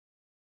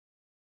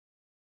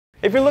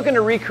If you're looking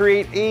to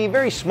recreate a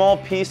very small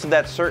piece of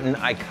that certain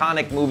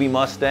iconic movie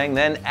Mustang,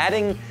 then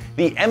adding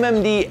the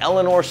MMD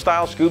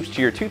Eleanor-Style Scoops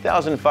to your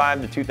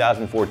 2005 to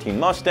 2014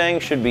 Mustang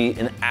should be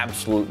an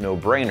absolute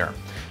no-brainer.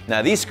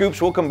 Now, these scoops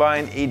will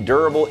combine a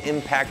durable,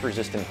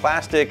 impact-resistant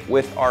plastic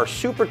with our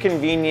super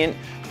convenient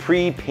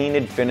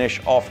pre-painted finish,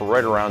 all for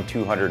right around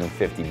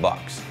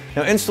 $250.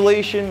 Now,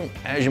 installation,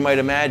 as you might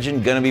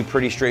imagine, gonna be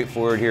pretty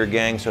straightforward here,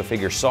 gang, so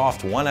figure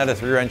soft 1 out of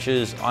 3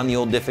 wrenches on the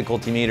old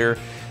difficulty meter,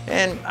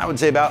 and I would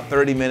say about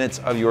 30 minutes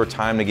of your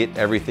time to get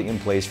everything in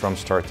place from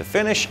start to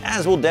finish,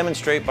 as we'll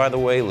demonstrate, by the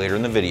way, later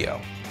in the video.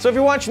 So if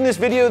you're watching this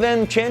video,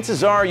 then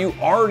chances are you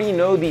already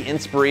know the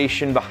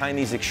inspiration behind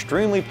these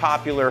extremely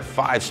popular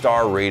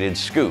 5-star rated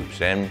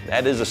scoops, and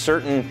that is a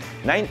certain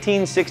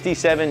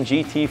 1967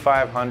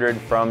 GT500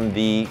 from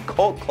the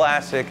cult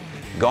classic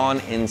Gone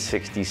in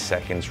 60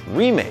 Seconds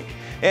remake.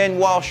 And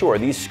while sure,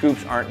 these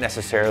scoops aren't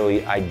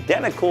necessarily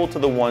identical to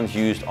the ones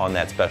used on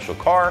that special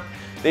car,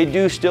 they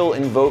do still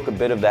invoke a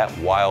bit of that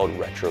wild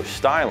retro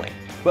styling.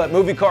 But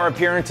movie car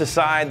appearance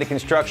aside, the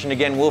construction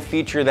again will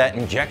feature that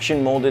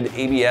injection molded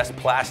ABS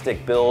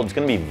plastic build. It's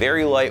going to be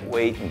very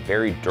lightweight and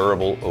very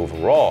durable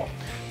overall.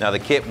 Now, the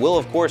kit will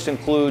of course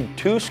include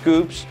 2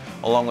 scoops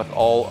along with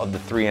all of the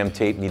 3M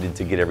tape needed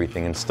to get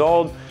everything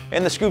installed,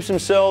 and the scoops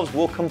themselves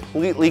will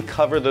completely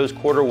cover those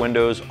quarter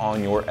windows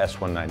on your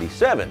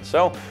S197.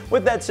 So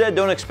with that said,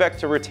 don't expect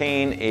to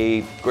retain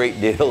a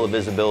great deal of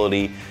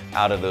visibility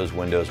out of those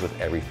windows with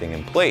everything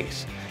in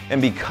place.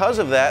 And because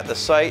of that, the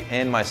site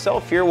and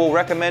myself here will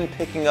recommend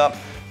picking up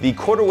the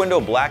quarter window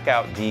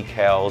blackout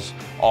decals,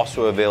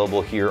 also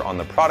available here on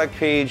the product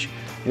page,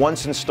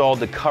 once installed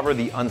to cover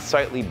the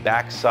unsightly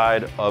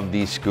backside of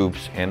these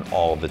scoops and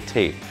all the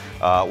tape.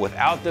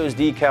 Without those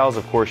decals,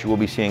 of course, you will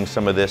be seeing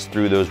some of this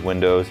through those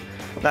windows.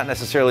 Not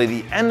necessarily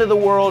the end of the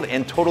world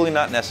and totally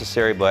not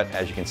necessary, but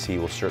as you can see,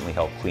 will certainly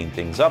help clean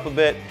things up a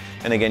bit.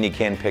 And again, you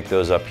can pick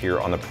those up here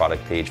on the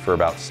product page for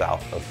about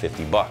south of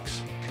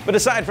 $50. But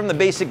aside from the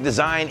basic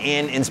design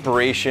and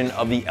inspiration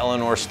of the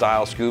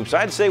Eleanor-Style Scoops,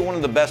 I'd say one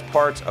of the best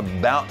parts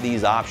about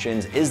these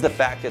options is the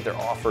fact that they're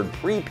offered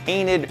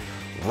pre-painted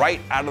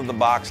right out of the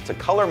box to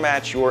color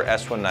match your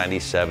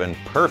S197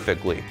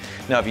 perfectly.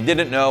 Now, if you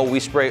didn't know, we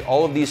spray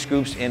all of these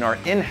scoops in our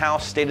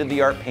in-house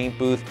state-of-the-art paint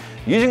booth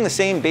using the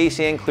same base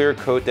and clear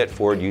coat that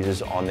Ford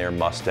uses on their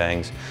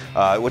Mustangs,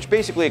 which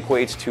basically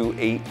equates to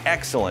an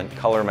excellent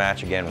color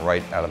match, again,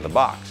 right out of the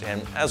box.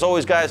 And as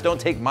always, guys, don't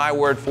take my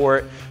word for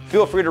it.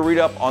 Feel free to read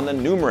up on the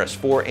numerous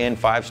 4- and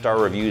 5-star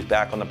reviews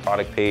back on the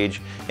product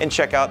page and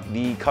check out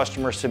the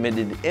customer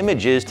submitted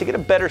images to get a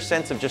better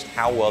sense of just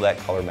how well that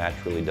color match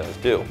really does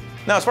do.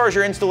 Now, as far as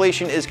your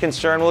installation is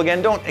concerned, well,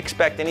 again, don't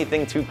expect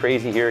anything too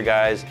crazy here,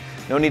 guys.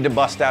 No need to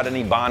bust out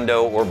any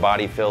Bondo or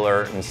body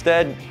filler.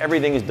 Instead,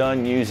 everything is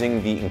done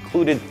using the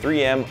included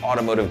 3M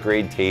automotive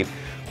grade tape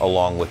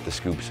along with the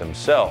scoops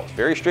themselves.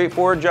 Very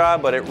straightforward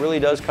job, but it really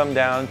does come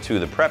down to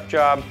the prep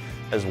job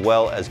as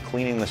well as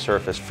cleaning the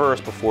surface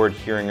first before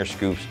adhering your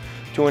scoops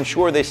to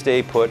ensure they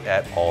stay put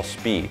at all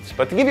speeds.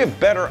 But to give you a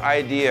better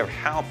idea of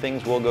how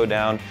things will go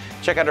down,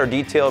 check out our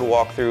detailed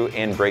walkthrough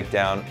and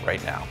breakdown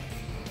right now.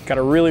 Got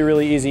a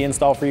really easy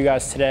install for you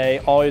guys today.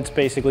 All it's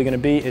basically gonna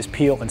be is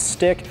peel and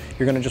stick.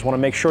 You're gonna just wanna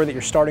make sure that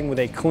you're starting with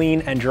a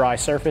clean and dry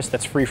surface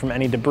that's free from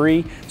any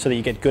debris so that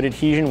you get good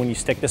adhesion when you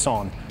stick this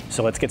on.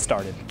 So let's get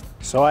started.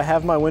 So I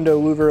have my window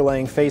louver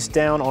laying face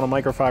down on a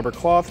microfiber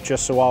cloth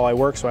just so while I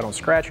work so I don't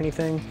scratch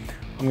anything.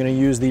 I'm gonna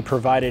use the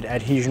provided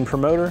adhesion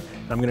promoter,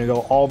 and I'm gonna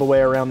go all the way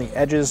around the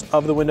edges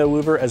of the window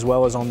louver as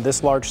well as on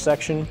this large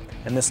section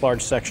and this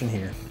large section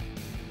here.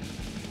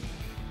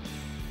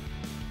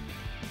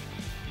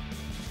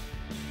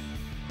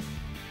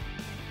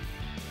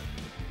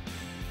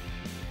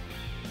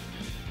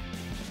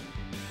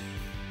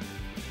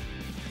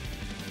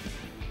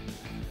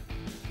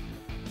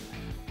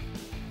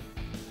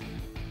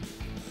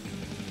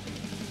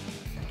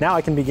 Now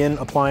I can begin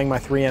applying my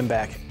 3M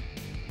back.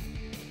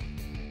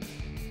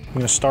 I'm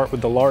going to start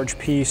with the large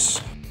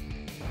piece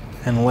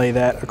and lay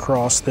that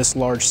across this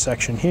large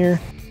section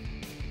here.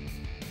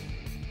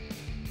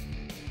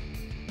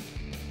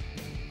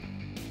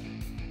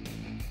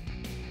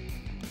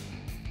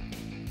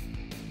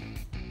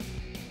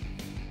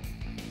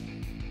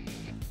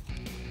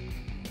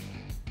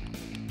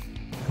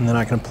 And then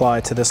I can apply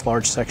to this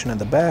large section at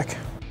the back.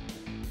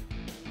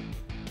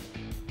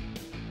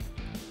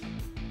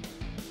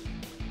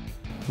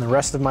 And the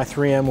rest of my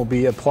 3M will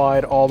be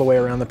applied all the way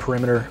around the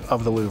perimeter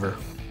of the louver.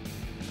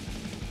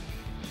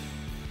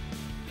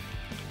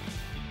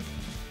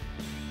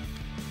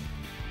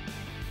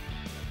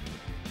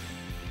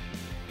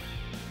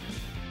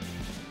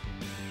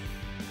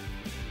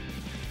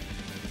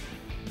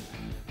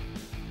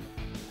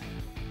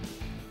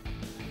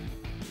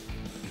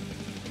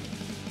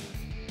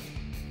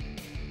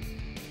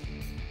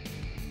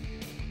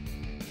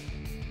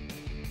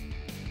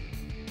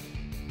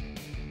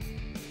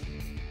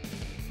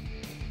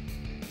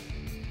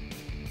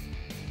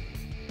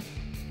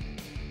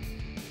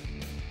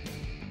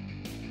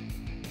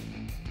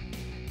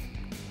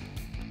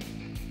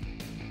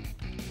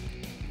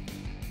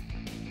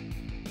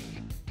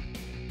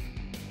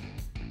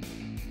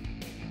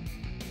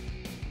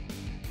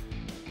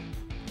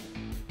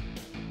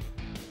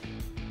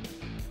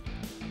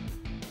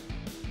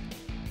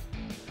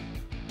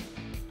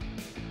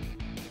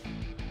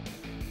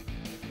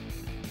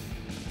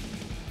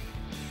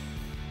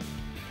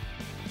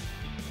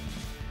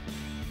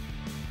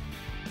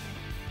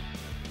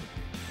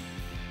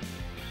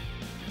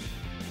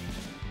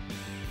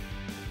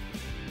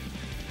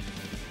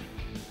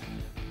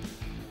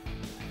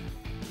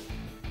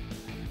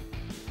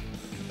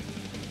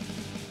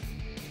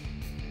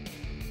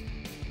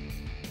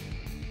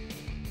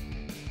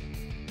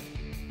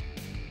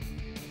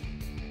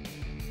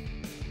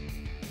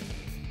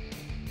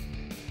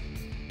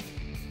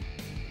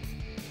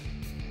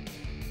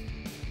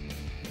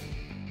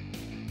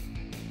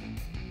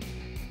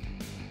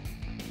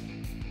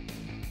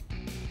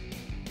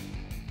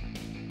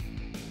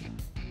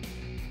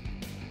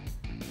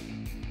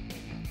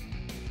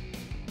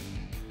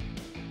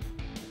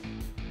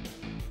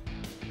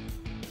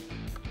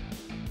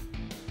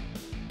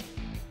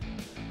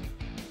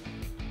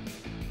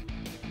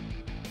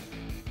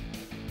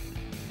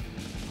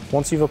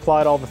 Once you've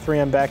applied all the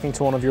 3M backing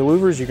to one of your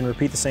louvers, you can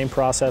repeat the same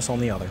process on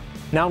the other.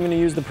 Now I'm going to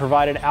use the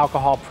provided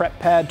alcohol prep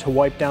pad to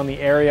wipe down the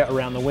area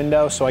around the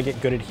window so I get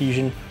good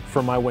adhesion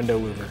for my window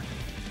louver.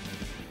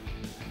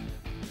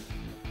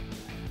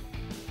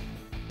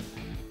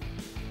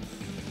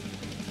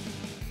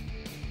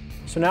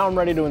 So now I'm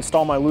ready to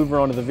install my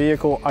louver onto the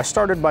vehicle. I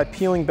started by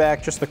peeling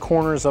back just the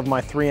corners of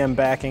my 3M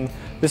backing.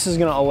 This is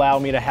going to allow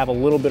me to have a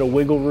little bit of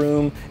wiggle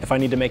room if I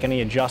need to make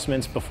any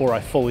adjustments before I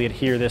fully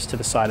adhere this to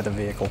the side of the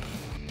vehicle.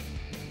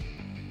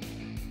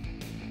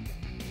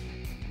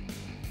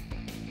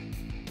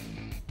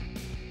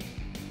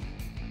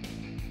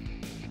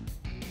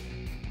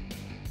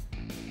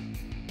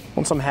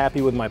 Once I'm happy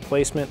with my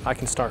placement, I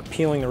can start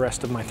peeling the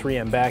rest of my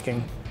 3M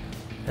backing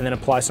and then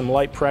apply some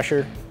light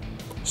pressure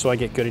so I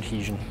get good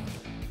adhesion.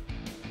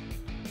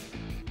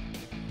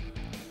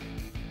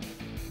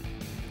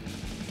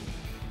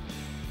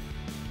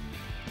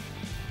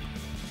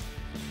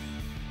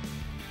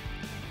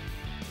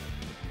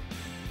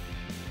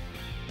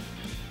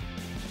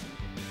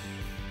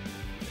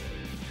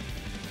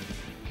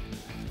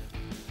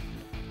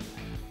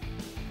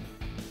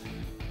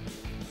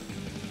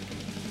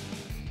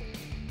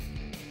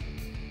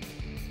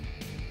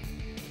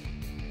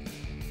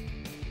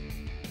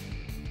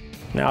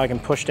 Now I can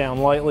push down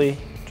lightly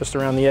just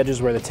around the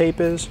edges where the tape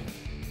is.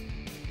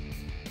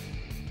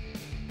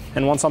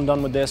 And once I'm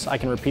done with this, I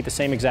can repeat the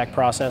same exact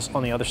process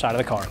on the other side of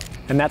the car.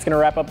 And that's going to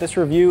wrap up this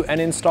review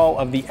and install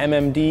of the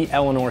MMD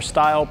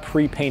Eleanor-Style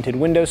pre-painted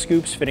window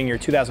scoops fitting your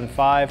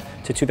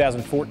 2005 to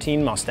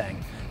 2014 Mustang.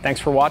 Thanks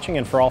for watching,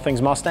 and for all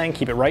things Mustang,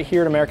 keep it right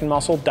here at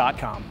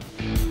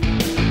AmericanMuscle.com.